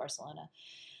love with Barcelona.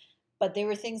 But they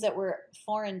were things that were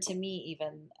foreign to me,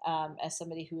 even as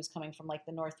somebody who was coming from like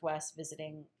the Northwest,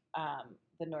 visiting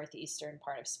the northeastern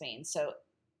part of Spain. So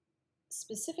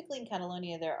specifically in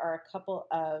Catalonia, there are a couple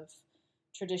of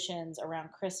traditions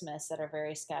around Christmas that are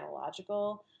very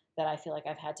scatological that I feel like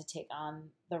I've had to take on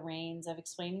the reins of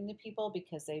explaining to people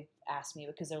because they've asked me,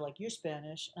 because they're like, you're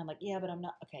Spanish. And I'm like, yeah, but I'm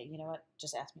not. Okay, you know what?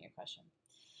 Just ask me your question.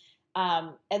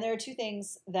 And there are two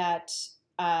things that,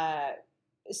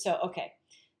 okay,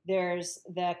 there's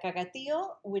the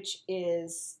cagatillo, which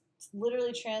is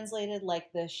literally translated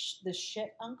like the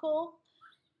shit uncle,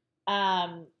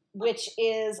 which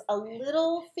is a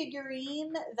little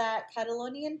figurine that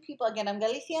Catalonian people, again, I'm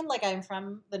Galician, like I'm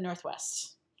from the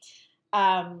Northwest.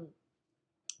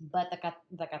 But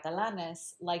the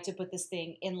Catalanes like to put this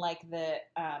thing in like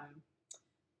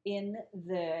in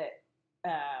the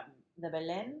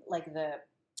Belén, like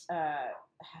uh,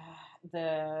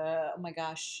 oh my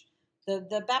gosh,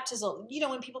 the baptismal,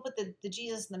 when people put the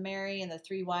Jesus and the Mary and the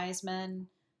three wise men,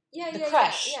 the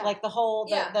creche, like the whole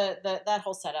the that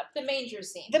whole setup, the manger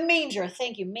scene, the manger.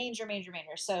 Thank you, manger.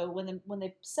 So when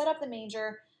they set up the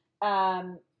manger,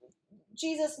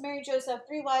 Jesus, Mary, Joseph,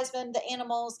 three wise men, the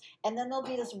animals, and then there'll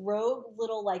be this rogue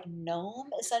little like gnome,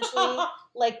 essentially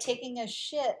like taking a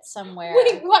shit somewhere.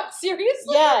 Wait, what?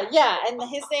 Seriously? Yeah, and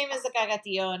his name is the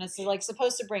Cagatillo, and it's like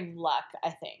supposed to bring luck, I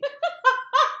think.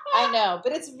 I know,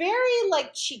 but it's very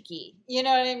like cheeky. You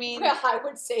know what I mean? Well, I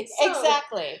would say so.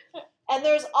 Exactly. And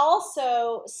there's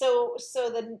also so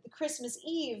the Christmas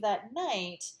Eve that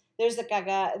night. There's the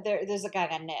there's the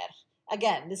caganer.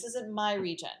 Again, this isn't my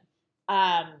region.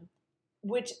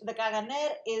 Which the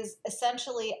caganer is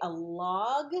essentially a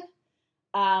log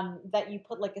that you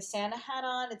put like a Santa hat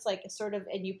on. It's like sort of,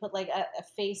 and you put like a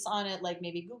face on it, like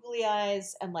maybe googly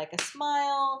eyes and like a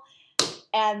smile.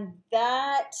 And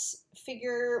that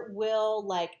figure will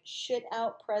like shit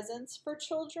out presents for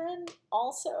children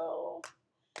also.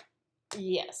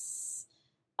 Yes.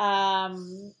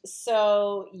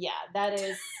 So yeah,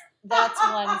 that's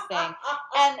one thing.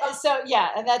 And so yeah,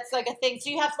 and that's like a thing. So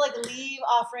you have to like leave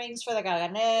offerings for the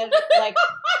caganer like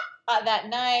that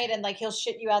night, and like he'll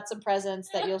shit you out some presents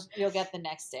that you'll get the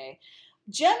next day.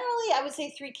 Generally, I would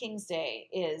say Three Kings Day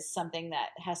is something that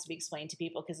has to be explained to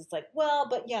people because it's like, well,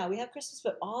 but yeah, we have Christmas,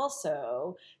 but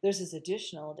also there's this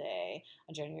additional day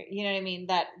on January. You know what I mean?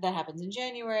 That happens in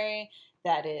January.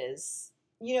 That is,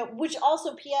 which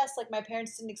also, P.S., like my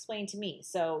parents didn't explain to me.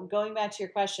 So going back to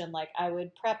your question, like I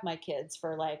would prep my kids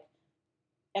for like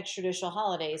extraditional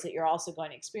holidays that you're also going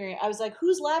to experience. I was like,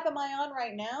 whose lap am I on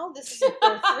right now? This is there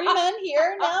are three men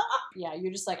here now. Yeah,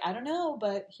 you're just like, I don't know,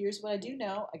 but here's what I do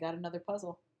know. I got another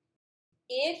puzzle.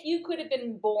 If you could have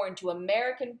been born to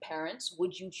American parents,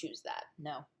 would you choose that?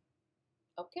 No.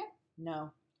 Okay.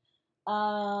 No.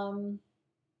 I mean,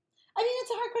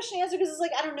 it's a hard question to answer because it's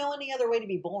like, I don't know any other way to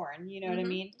be born. You know what I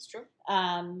mean? It's true.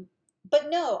 But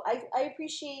no, I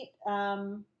appreciate,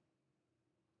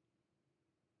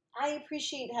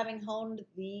 having honed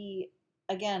the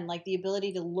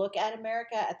ability to look at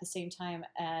America at the same time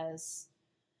as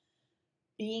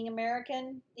being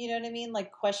American. You know what I mean?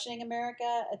 Like questioning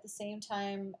America at the same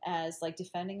time as like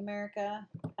defending America.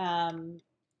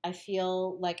 I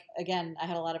feel like, again, I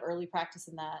had a lot of early practice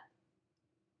in that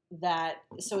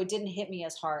so it didn't hit me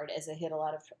as hard as it hit a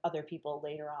lot of other people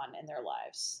later on in their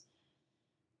lives.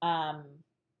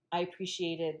 I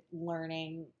appreciated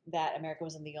learning that America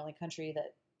wasn't the only country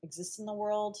that exists in the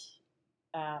world,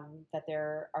 that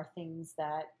there are things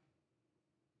that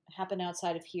happen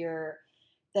outside of here,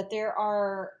 that there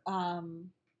are, I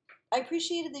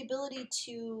appreciated the ability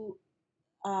to,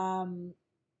 and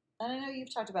I know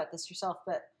you've talked about this yourself,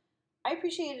 but I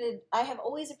have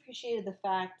always appreciated the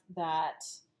fact that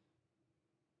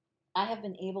I have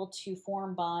been able to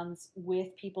form bonds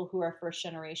with people who are first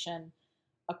generation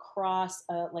across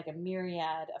a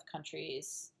myriad of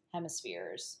countries,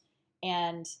 hemispheres.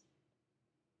 And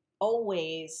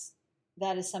always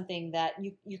that is something that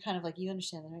you kind of like, you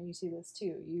understand that, right? You see this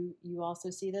too. You also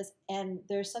see this. And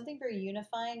there's something very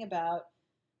unifying about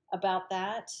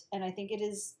that. And I think it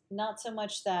is not so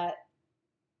much that,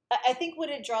 I think what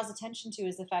it draws attention to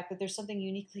is the fact that there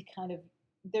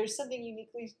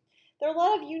are a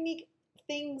lot of unique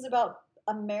things about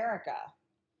America.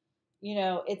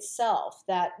 itself,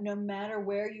 that no matter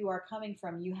where you are coming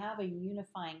from, you have a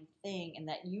unifying thing, and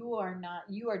that you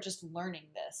are just learning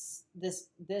this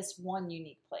one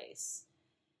unique place.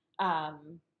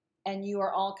 Um, and you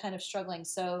are all kind of struggling.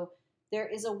 So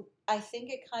I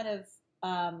think it kind of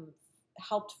um,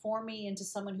 helped form me into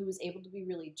someone who was able to be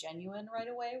really genuine right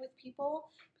away with people,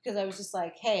 because I was just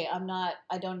like, hey,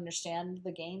 I don't understand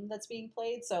the game that's being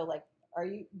played. So like,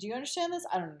 do you understand this?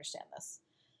 I don't understand this.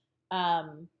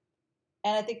 Um,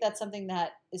 and I think that's something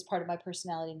that is part of my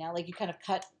personality now. Like, you kind of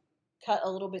cut a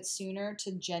little bit sooner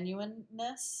to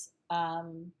genuineness,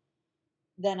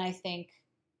 than I think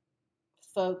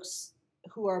folks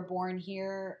who are born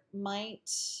here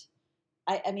might.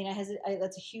 I mean,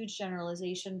 that's a huge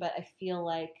generalization, but I feel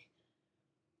like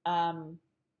um,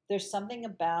 there's something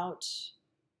about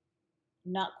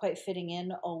not quite fitting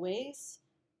in always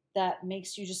that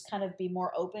makes you just kind of be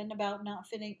more open about not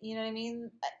fitting. You know what I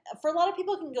mean? For a lot of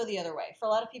people, it can go the other way. For a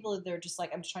lot of people, they're just like,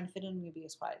 I'm just trying to fit in and be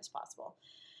as quiet as possible.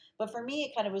 But for me,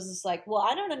 it kind of was just like, well,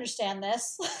 I don't understand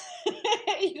this,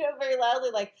 very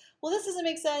loudly, like, well, this doesn't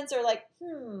make sense, or like,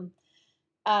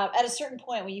 at a certain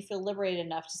point when you feel liberated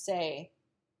enough to say,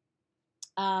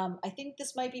 I think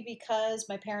this might be because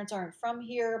my parents aren't from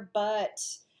here, but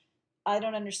I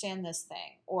don't understand this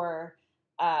thing. Or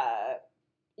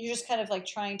you're just kind of like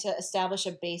trying to establish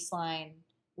a baseline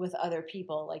with other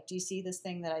people. Like, do you see this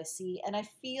thing that I see? And I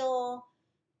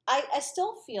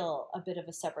still feel a bit of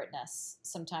a separateness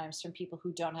sometimes from people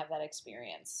who don't have that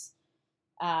experience.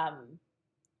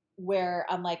 Where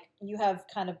I'm like, you're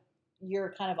kind of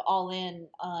all in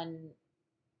on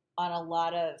uh, a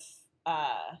lot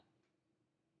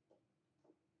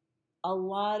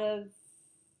of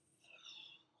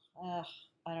uh,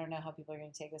 I don't know how people are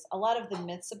going to take this. A lot of the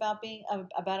myths about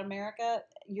America,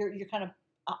 you're kind of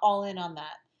all in on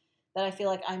that. That I feel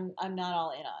like I'm not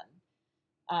all in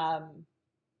on.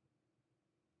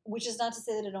 Which is not to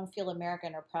say that I don't feel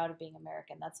American or proud of being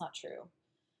American. That's not true.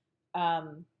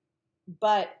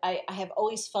 But I have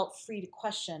always felt free to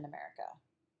question America.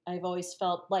 I've always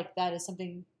felt like that is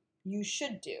something you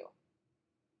should do.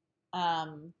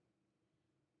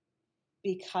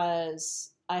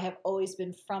 Because I have always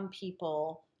been from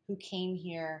people who came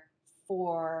here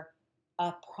for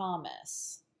a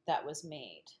promise that was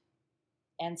made.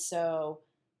 And so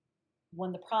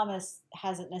when the promise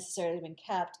hasn't necessarily been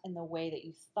kept in the way that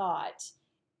you thought,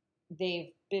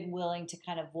 they've been willing to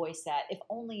kind of voice that, if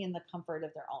only in the comfort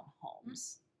of their own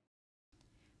homes.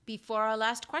 Before our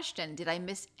last question, did I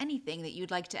miss anything that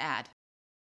you'd like to add?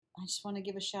 I just want to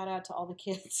give a shout out to all the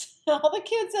kids, all the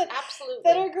kids Absolutely.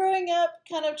 that are growing up,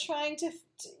 kind of trying to,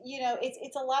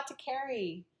 it's a lot to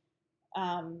carry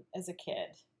as a kid,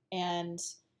 and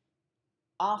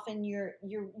often you're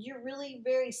really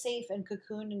very safe and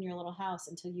cocooned in your little house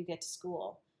until you get to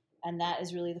school, and that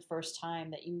is really the first time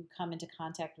that you come into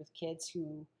contact with kids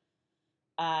who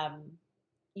um,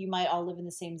 you might all live in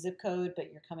the same zip code, but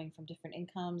you're coming from different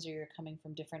incomes, or you're coming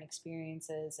from different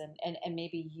experiences, and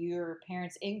maybe your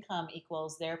parents' income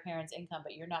equals their parents' income,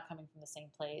 but you're not coming from the same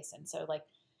place. And so, like,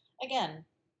 again,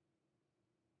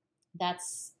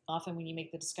 that's often when you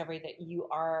make the discovery that you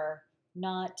are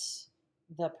not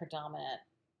the predominant,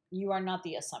 you are not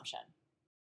the assumption.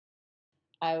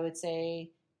 I would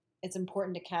say it's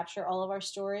important to capture all of our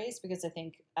stories, because I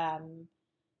think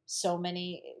so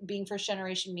many, being first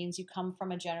generation means you come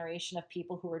from a generation of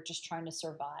people who are just trying to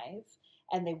survive,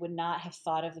 and they would not have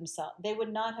thought of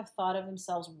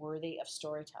themselves worthy of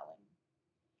storytelling.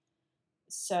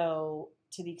 So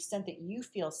to the extent that you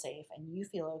feel safe and you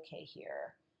feel okay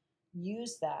here,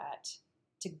 use that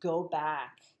to go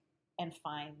back and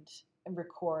find and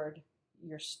record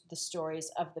the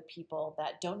stories of the people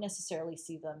that don't necessarily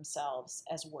see themselves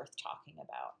as worth talking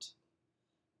about.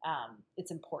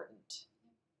 It's important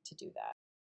to do that.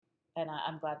 And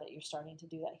I'm glad that you're starting to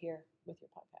do that here with your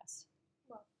podcast.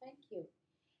 Well, thank you.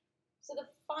 So the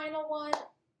final one,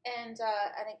 and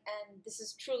this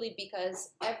is truly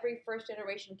because every first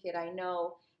generation kid I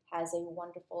know has a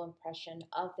wonderful impression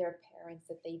of their parents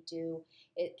that they do.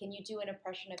 Can you do an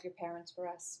impression of your parents for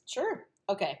us? Sure.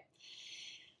 Okay.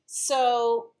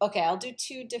 So, I'll do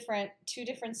two different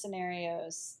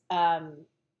scenarios.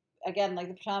 Again, like,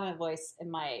 the predominant voice in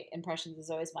my impressions is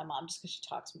always my mom, just because she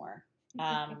talks more.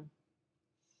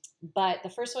 But the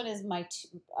first one is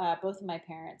both of my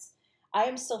parents. I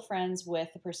am still friends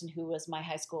with the person who was my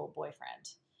high school boyfriend.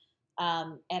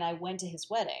 And I went to his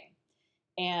wedding.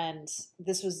 And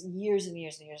this was years and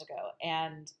years and years ago.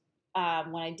 And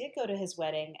when I did go to his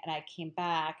wedding and I came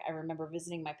back, I remember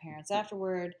visiting my parents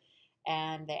afterward.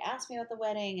 And they asked me about the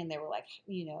wedding. And they were like,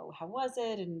 how was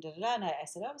it? And da-da-da. And I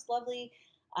said, oh, it was lovely.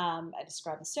 I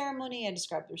described the ceremony. I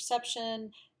described the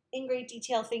reception in great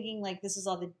detail, thinking like these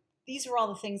were all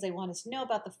the things they wanted to know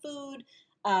about the food,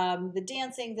 the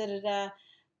dancing, da da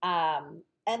da.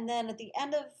 And then at the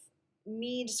end of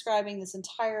me describing this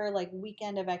entire like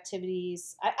weekend of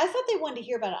activities, I thought they wanted to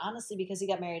hear about it honestly because he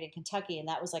got married in Kentucky and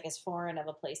that was like as foreign of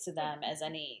a place to them as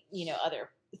any other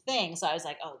thing. So I was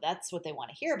like, oh, that's what they want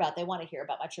to hear about. They want to hear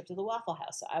about my trip to the Waffle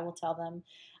House. So I will tell them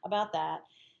about that.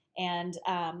 And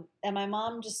my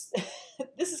mom just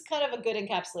this is kind of a good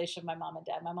encapsulation of my mom and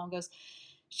dad. My mom goes,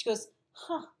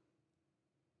 huh,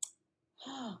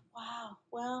 wow,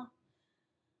 well,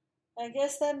 I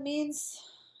guess that means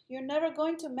you're never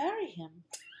going to marry him.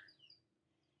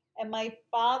 And my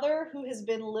father, who has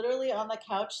been literally on the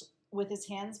couch with his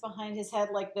hands behind his head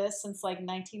like this since like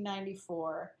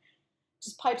 1994,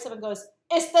 just pipes up and goes,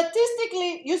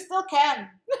 statistically, you still can.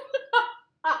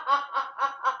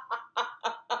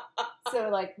 So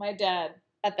like my dad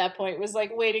at that point was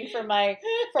like waiting for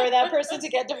that person to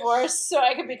get divorced so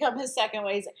I could become his second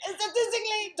wife. He's like,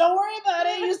 statistically, don't worry about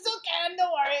it. You still can.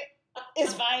 Don't worry.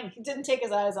 It's fine. He didn't take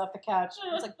his eyes off the couch.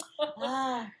 I was like,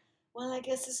 well, I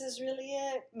guess this is really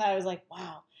it. And I was like,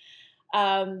 wow.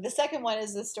 The second one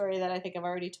is the story that I think I've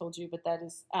already told you, but that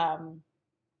is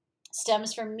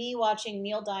stems from me watching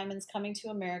Neil Diamond's Coming to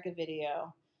America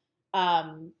video.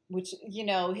 Which,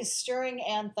 his stirring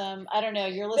anthem, I don't know,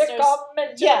 your listeners... They're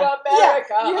coming to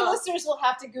America. Yeah, your listeners will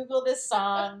have to Google this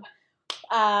song.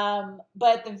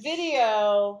 But the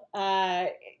video,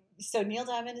 so Neil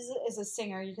Diamond is a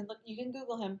singer. You can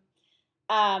Google him.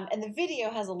 And the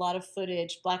video has a lot of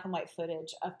footage, black and white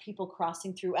footage, of people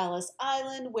crossing through Ellis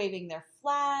Island, waving their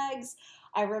flags.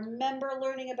 I remember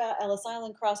learning about Ellis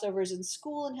Island crossovers in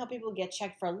school and how people get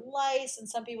checked for lice, and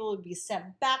some people would be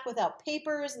sent back without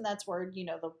papers, and that's where,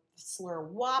 the slur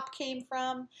WAP came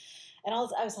from. And I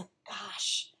was like,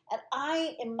 gosh.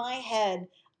 And in my head,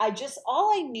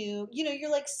 all I knew,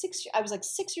 you're like I was like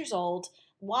 6 years old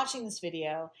watching this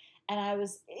video, and I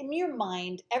was, in your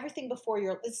mind, everything before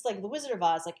it's like the Wizard of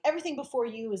Oz, like everything before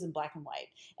you is in black and white.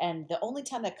 And the only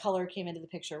time that color came into the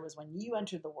picture was when you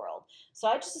entered the world. So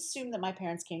I just assumed that my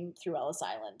parents came through Ellis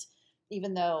Island,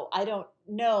 even though I don't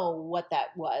know what that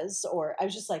was, or I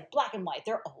was just like, black and white,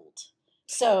 they're old.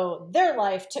 So their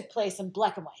life took place in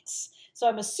black and whites. So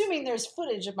I'm assuming there's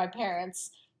footage of my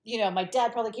parents. My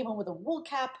dad probably came home with a wool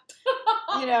cap,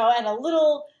 and a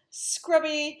little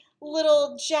scrubby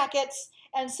little jacket.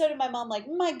 And so did my mom, like,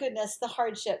 my goodness, the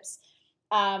hardships.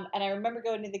 And I remember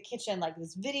going to the kitchen, like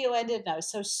this video ended and I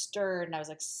was so stirred. And I was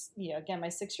like, again, my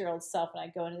 6-year-old self, and I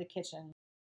go into the kitchen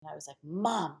and I was like,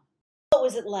 Mom, what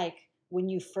was it like when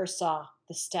you first saw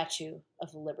the Statue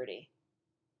of Liberty?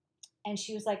 And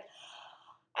she was like,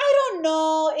 I don't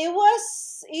know. It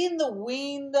was in the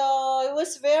window. It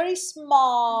was very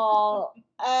small.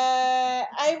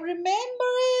 I remember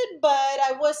it, but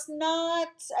I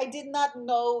did not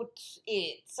note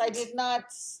it. I did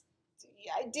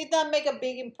not make a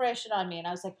big impression on me. And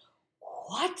I was like,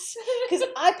 what? Because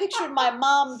I pictured my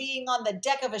mom being on the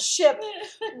deck of a ship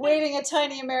waving a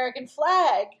tiny American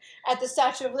flag at the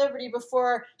Statue of Liberty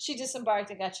before she disembarked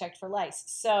and got checked for lice.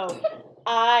 So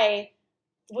I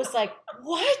was like,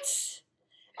 what?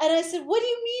 And I said, what do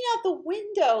you mean out the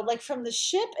window? Like from the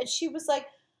ship? And she was like,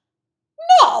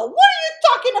 no, what are you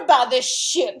talking about, this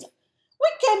ship? We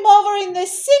came over in the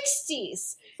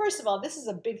 60s. First of all, this is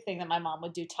a big thing that my mom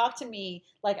would do. Talk to me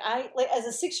like as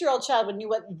a 6-year-old child would knew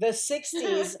what the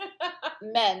 60s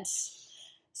meant.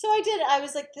 So I did. I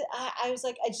was like,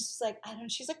 I just was like, I don't know.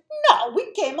 She's like, no,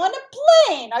 we came on a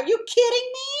plane. Are you kidding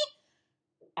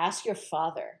me? Ask your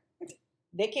father.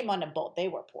 They came on a boat. They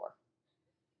were poor.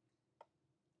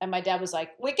 And my dad was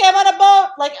like, we came on a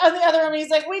boat. Like on the other room, he's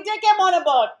like, we did come on a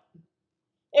boat.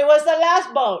 It was the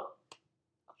last boat.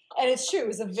 And it's true. It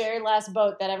was the very last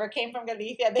boat that ever came from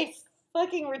Galicia. They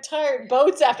fucking retired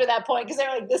boats after that point because they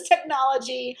were like, this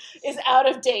technology is out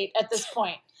of date at this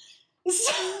point.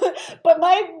 So, but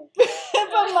my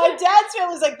dad's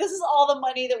family was like, this is all the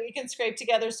money that we can scrape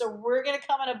together, so we're going to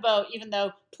come on a boat, even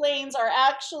though planes are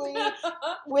actually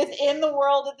within the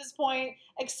world at this point,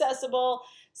 accessible.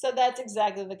 So that's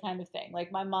exactly the kind of thing.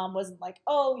 Like, my mom wasn't like,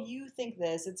 oh, you think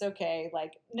this, it's okay.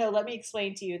 Like, no, let me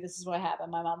explain to you, this is what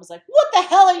happened. My mom was like, what the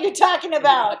hell are you talking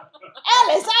about?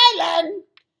 Ellis Island?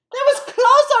 That was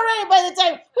closed already by the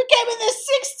time we came in the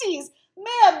 60s.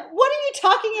 Ma'am, what are you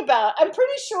talking about? I'm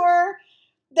pretty sure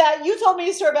that you told me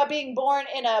a story about being born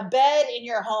in a bed in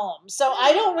your home. So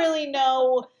I don't really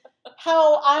know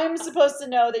how I'm supposed to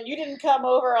know that you didn't come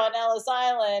over on Ellis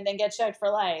Island and get checked for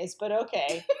lice, but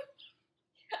okay.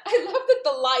 I love that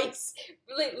the lice.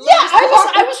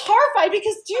 I was horrified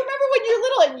because do you remember when you were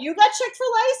little and you got checked for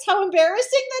lice? How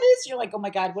embarrassing that is. You're like, oh my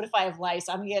God, what if I have lice?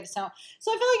 I'm gonna get sound.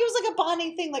 So I feel like it was like a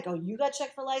bonding thing. Like, oh, you got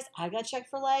checked for lice. I got checked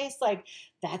for lice. Like,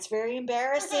 that's very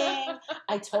embarrassing.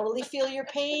 I totally feel your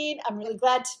pain. I'm really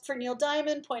glad for Neil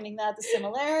Diamond pointing out the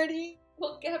similarity.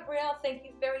 Well, Gabrielle, thank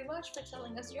you very much for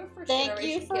telling us your first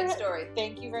generation kid story.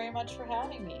 Thank you very much for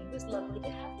having me. It was lovely to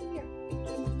have you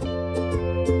here.